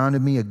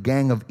surrounded me. A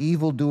gang of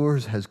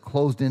evildoers has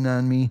closed in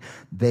on me.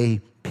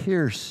 They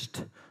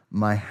pierced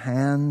my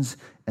hands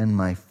and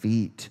my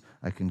feet.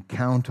 I can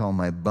count all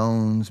my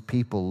bones.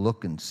 People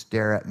look and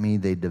stare at me.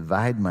 They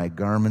divide my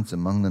garments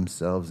among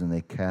themselves, and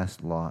they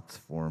cast lots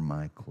for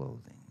my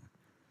clothing.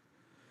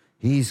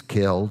 He's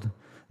killed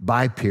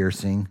by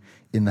piercing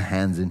in the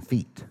hands and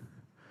feet.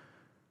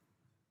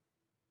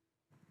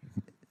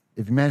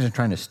 If you imagine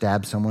trying to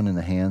stab someone in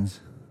the hands,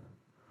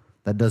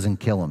 that doesn't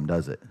kill him,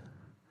 does it?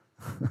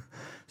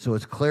 So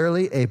it's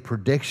clearly a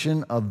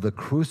prediction of the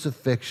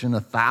crucifixion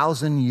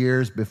 1,000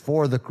 years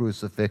before the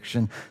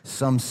crucifixion,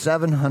 some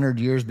 700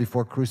 years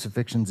before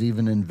crucifixion's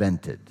even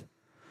invented.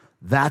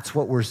 That's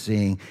what we're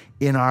seeing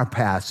in our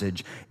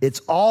passage.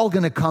 It's all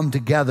going to come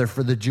together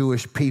for the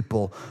Jewish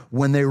people.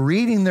 When they're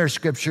reading their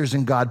scriptures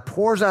and God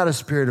pours out a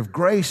spirit of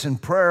grace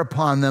and prayer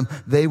upon them,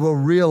 they will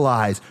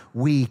realize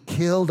we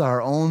killed our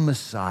own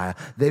Messiah.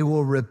 They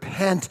will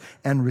repent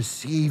and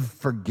receive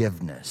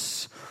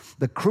forgiveness.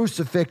 The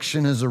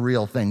crucifixion is a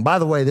real thing. By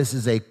the way, this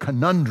is a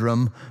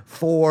conundrum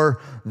for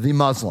the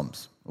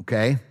Muslims,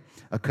 okay?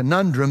 A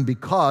conundrum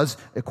because,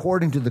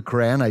 according to the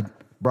Quran, I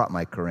brought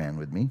my Quran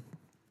with me.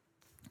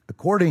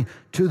 According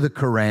to the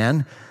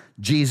Quran,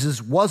 Jesus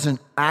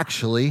wasn't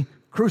actually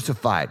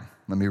crucified.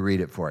 Let me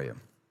read it for you.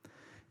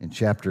 In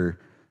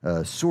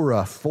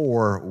Surah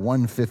 4,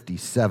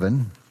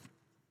 157,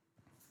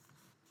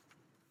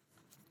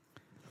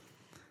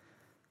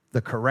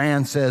 the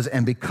Quran says,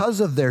 and because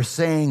of their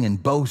saying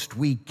and boast,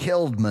 we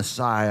killed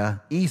Messiah,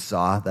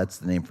 Esau, that's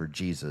the name for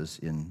Jesus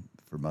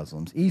for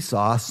Muslims,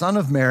 Esau, son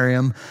of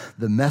Maryam,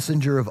 the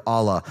messenger of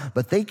Allah.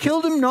 But they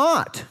killed him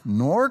not,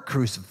 nor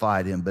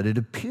crucified him, but it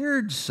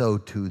appeared so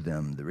to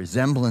them. The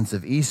resemblance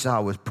of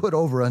Esau was put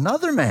over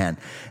another man,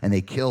 and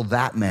they killed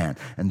that man.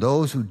 And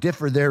those who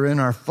differ therein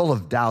are full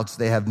of doubts.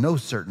 They have no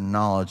certain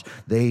knowledge.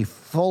 They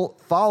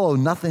follow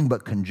nothing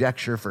but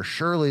conjecture, for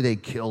surely they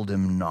killed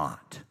him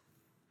not.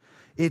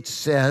 It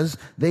says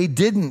they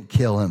didn't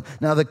kill him.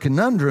 Now, the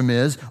conundrum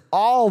is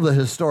all the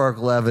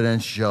historical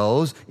evidence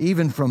shows,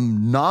 even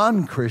from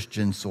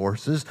non-Christian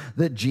sources,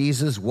 that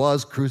Jesus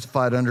was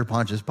crucified under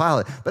Pontius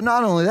Pilate. But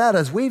not only that,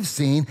 as we've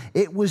seen,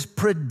 it was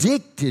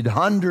predicted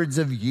hundreds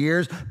of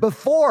years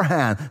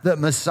beforehand that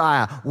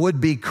Messiah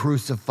would be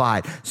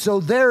crucified.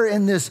 So they're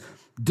in this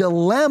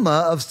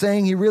dilemma of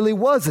saying he really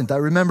wasn't. I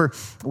remember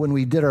when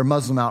we did our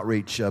Muslim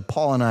outreach,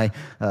 Paul and I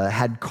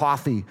had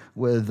coffee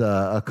with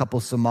a couple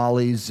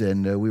Somalis,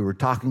 and we were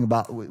talking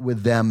about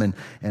with them,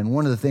 and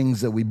one of the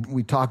things that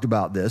we talked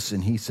about this,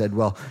 and he said,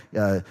 well,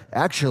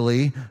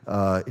 actually,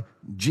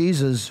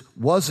 Jesus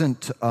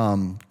wasn't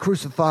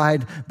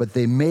crucified, but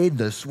they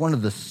made one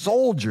of the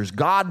soldiers,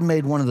 God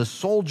made one of the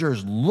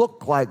soldiers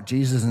look like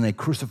Jesus, and they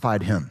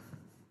crucified him.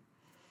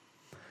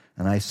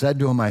 And I said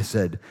to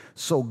him,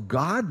 so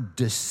God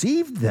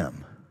deceived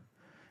them?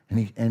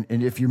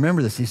 And if you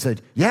remember this, he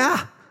said,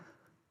 yeah.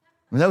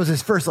 And that was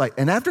his first,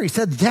 and after he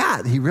said,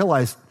 yeah, he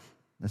realized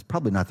that's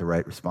probably not the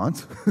right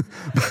response.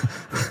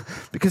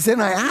 Because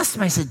then I asked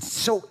him, I said,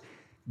 so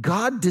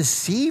God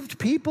deceived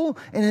people?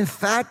 And in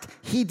fact,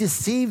 he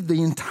deceived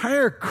the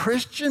entire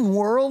Christian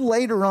world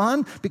later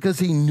on because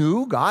he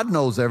knew, God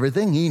knows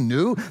everything, he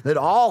knew that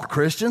all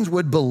Christians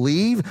would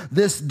believe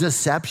this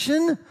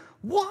deception?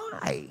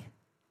 Why?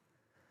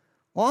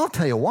 Well, I'll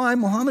tell you why.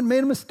 Muhammad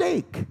made a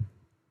mistake.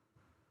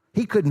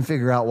 He couldn't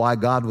figure out why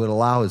God would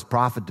allow his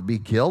prophet to be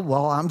killed.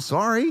 Well, I'm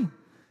sorry.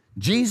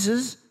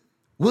 Jesus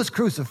was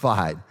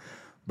crucified.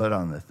 But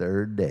on the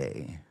third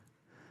day,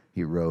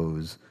 he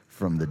rose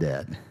from the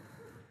dead.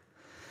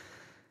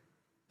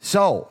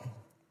 So,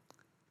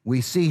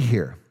 we see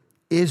here,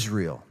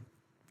 Israel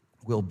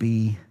will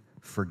be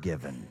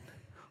forgiven.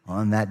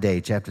 On that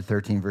day, chapter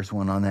 13, verse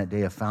 1, on that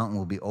day, a fountain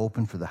will be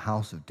opened for the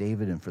house of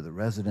David and for the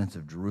residents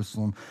of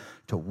Jerusalem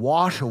to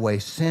wash away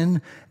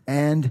sin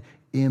and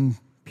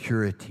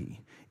impurity.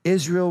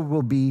 Israel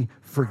will be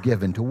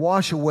forgiven, to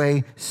wash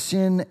away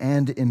sin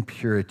and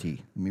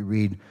impurity. Let me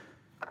read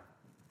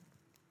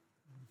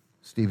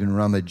Stephen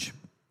Rummage.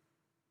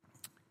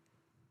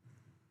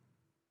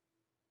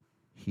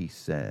 He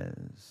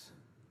says,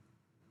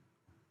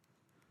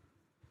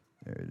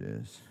 there it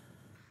is.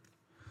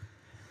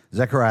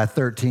 Zechariah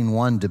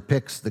 13:1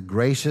 depicts the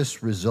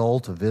gracious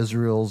result of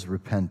Israel's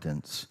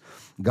repentance.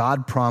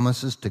 God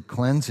promises to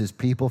cleanse his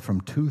people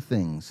from two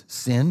things: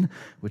 sin,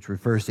 which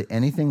refers to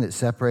anything that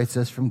separates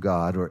us from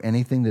God or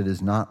anything that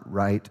is not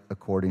right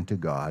according to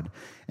God,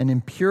 and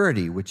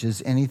impurity, which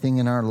is anything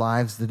in our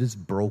lives that is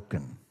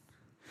broken.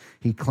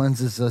 He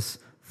cleanses us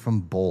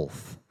from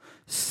both.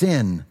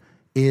 Sin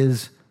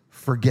is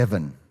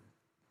forgiven.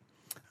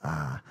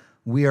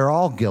 We are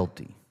all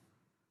guilty.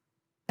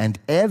 And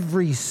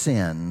every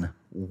sin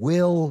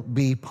will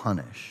be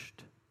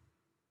punished.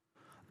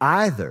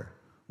 Either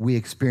we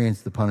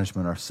experience the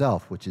punishment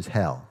ourselves, which is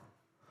hell,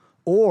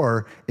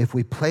 Or if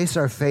we place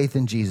our faith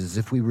in Jesus,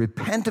 if we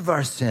repent of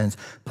our sins,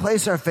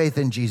 place our faith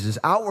in Jesus,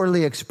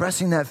 outwardly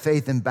expressing that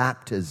faith in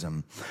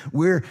baptism,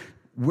 we're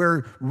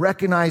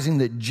recognizing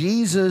that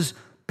Jesus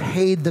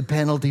paid the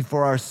penalty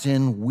for our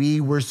sin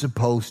we were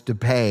supposed to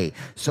pay.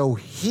 So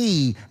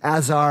he,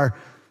 as our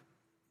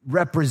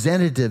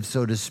representative,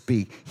 so to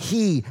speak,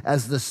 he,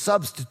 as the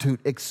substitute,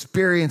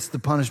 experienced the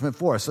punishment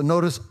for us. So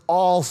notice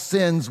all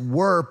sins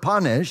were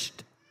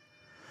punished,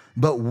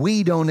 but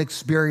we don't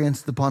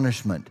experience the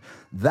punishment.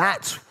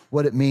 That's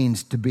what it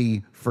means to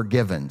be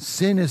forgiven.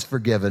 Sin is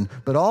forgiven,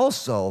 but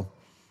also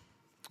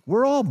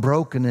we're all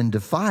broken and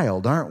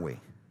defiled, aren't we?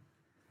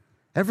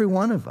 Every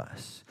one of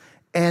us.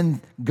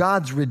 And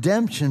God's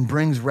redemption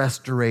brings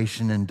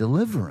restoration and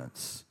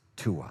deliverance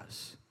to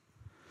us.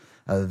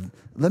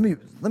 Let me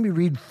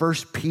read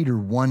 1 Peter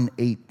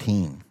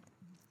 1:18.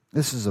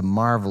 This is a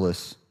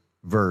marvelous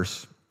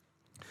verse.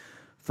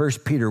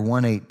 1 Peter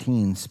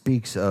 1:18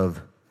 speaks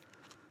of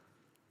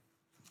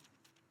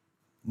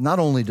not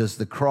only does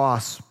the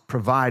cross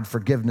provide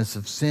forgiveness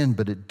of sin,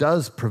 but it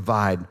does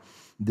provide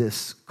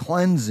this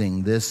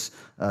cleansing, this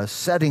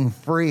setting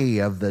free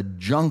of the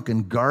junk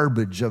and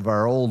garbage of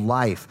our old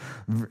life.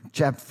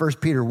 1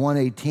 Peter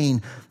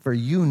 1:18, for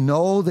you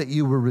know that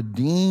you were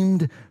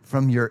redeemed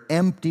from your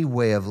empty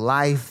way of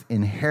life,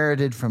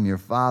 inherited from your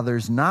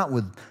fathers, not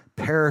with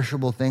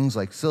perishable things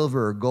like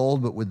silver or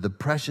gold, but with the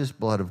precious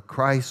blood of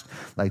Christ,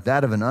 like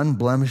that of an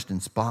unblemished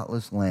and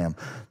spotless lamb.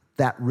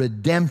 That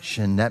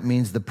redemption, that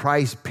means the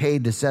price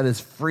paid to set us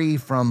free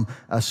from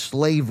a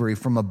slavery,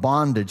 from a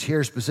bondage,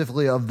 here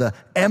specifically of the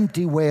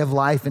empty way of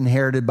life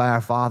inherited by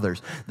our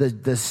fathers.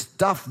 The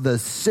stuff, the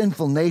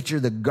sinful nature,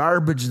 the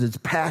garbage that's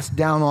passed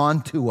down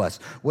on to us,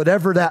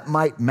 whatever that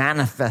might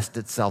manifest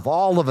itself.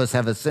 All of us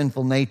have a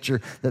sinful nature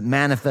that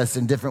manifests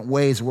in different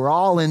ways. We're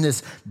all in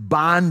this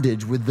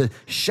bondage with the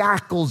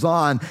shackles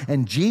on,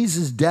 and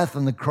Jesus' death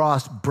on the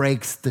cross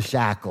breaks the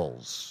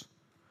shackles.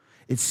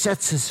 It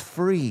sets us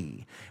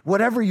free.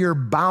 Whatever you're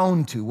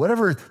bound to,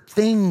 whatever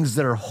things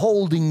that are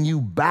holding you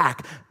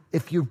back,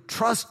 if you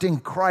trust in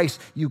Christ,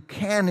 you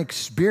can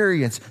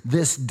experience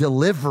this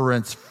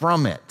deliverance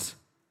from it.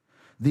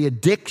 The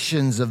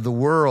addictions of the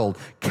world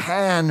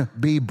can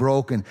be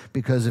broken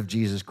because of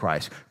Jesus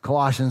Christ.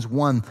 Colossians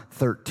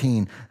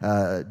 1:13,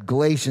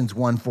 Galatians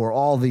 1:4,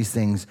 all these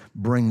things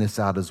bring this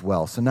out as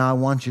well. So now I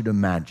want you to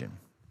imagine.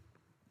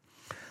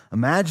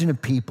 Imagine a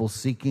people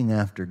seeking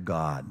after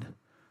God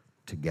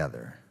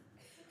together,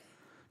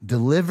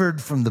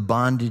 delivered from the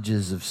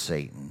bondages of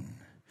Satan,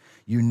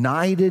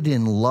 united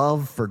in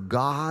love for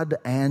God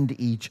and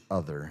each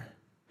other,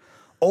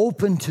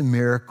 open to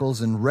miracles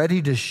and ready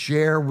to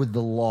share with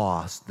the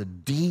lost the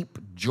deep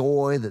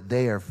joy that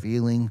they are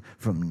feeling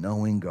from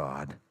knowing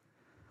God.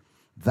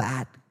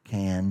 That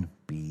can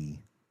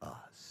be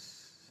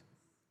us.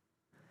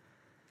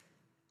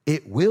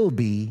 It will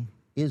be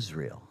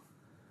Israel.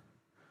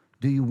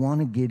 Do you want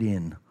to get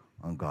in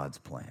on God's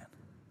plan?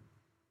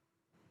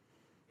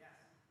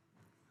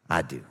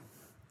 I do.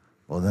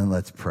 Well, then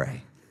let's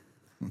pray.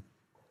 Well,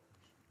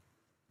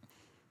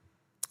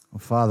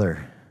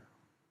 Father,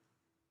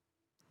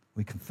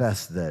 we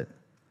confess that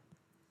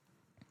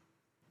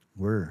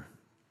we're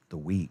the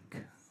weak,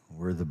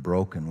 we're the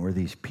broken, we're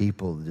these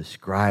people that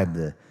describe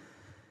that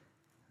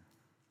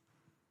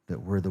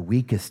we're the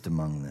weakest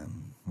among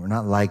them. We're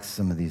not like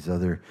some of these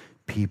other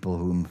people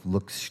who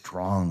look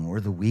strong. We're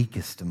the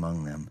weakest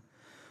among them.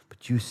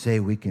 But you say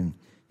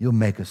you'll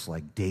make us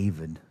like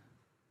David.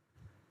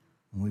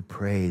 And we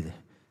pray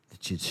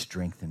that you'd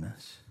strengthen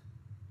us.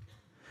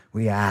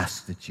 We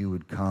ask that you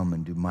would come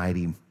and do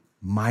mighty,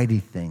 mighty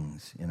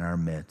things in our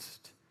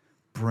midst.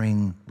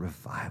 Bring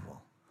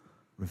revival.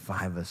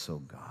 Revive us, O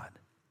God.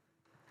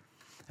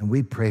 And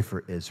we pray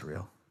for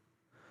Israel,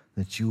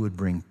 that you would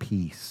bring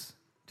peace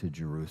to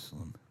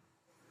Jerusalem,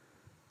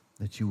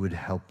 that you would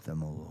help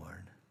them, O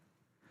Lord.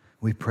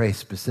 We pray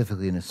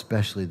specifically and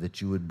especially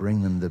that you would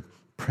bring them the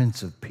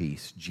Prince of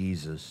Peace,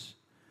 Jesus.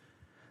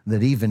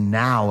 That even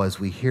now, as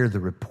we hear the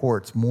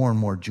reports, more and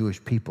more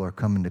Jewish people are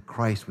coming to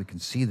Christ. We can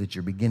see that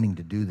you're beginning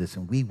to do this,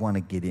 and we want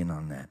to get in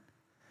on that.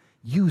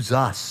 Use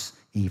us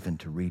even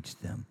to reach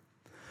them.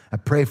 I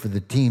pray for the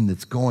team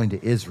that's going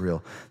to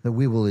Israel, that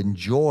we will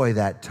enjoy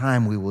that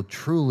time. We will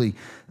truly,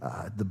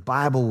 the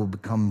Bible will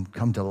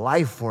come to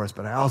life for us,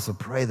 but I also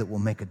pray that we'll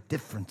make a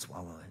difference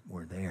while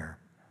we're there.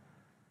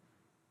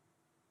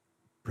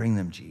 Bring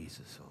them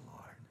Jesus, O Lord.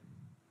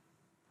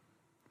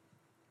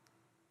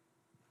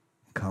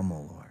 Come,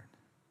 O Lord.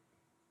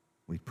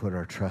 We put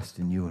our trust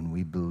in you and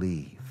we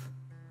believe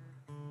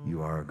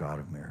you are a God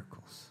of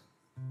miracles.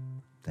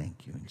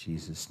 Thank you in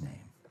Jesus'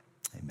 name.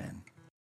 Amen.